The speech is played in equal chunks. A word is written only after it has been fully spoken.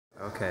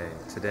Okay,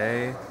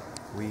 today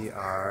we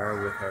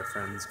are with our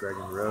friends Greg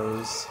and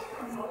Rose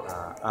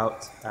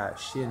out at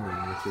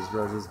XianNing, which is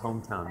Rose's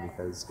hometown,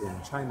 because in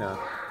China,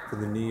 for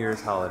the New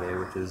Year's holiday,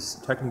 which is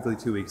technically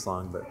 2 weeks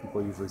long, but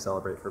people usually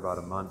celebrate for about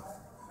a month,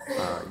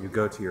 you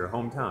go to your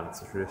hometown.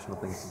 It's a traditional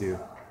thing to do,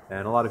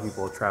 and a lot of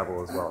people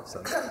travel as well.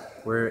 So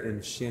we're in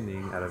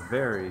XianNing at a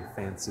very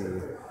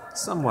fancy,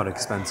 somewhat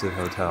expensive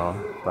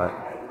hotel, but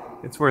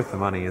it's worth the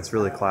money. It's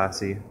really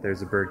classy.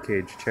 There's a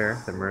birdcage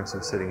chair that Marissa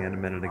was sitting in a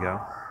minute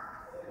ago.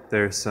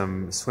 There's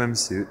some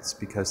swimsuits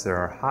because there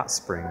are hot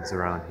springs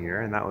around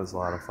here, and that was a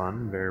lot of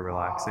fun, very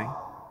relaxing.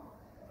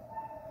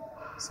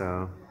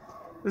 So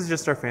this is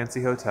just our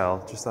fancy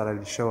hotel. Just thought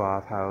I'd show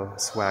off how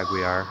swag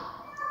we are.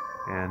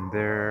 And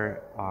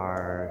there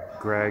are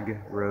Greg,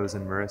 Rose,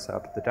 and Marissa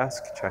up at the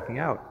desk checking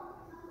out.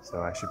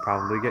 So I should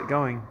probably get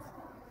going.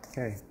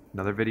 Okay,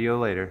 another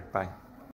video later. Bye.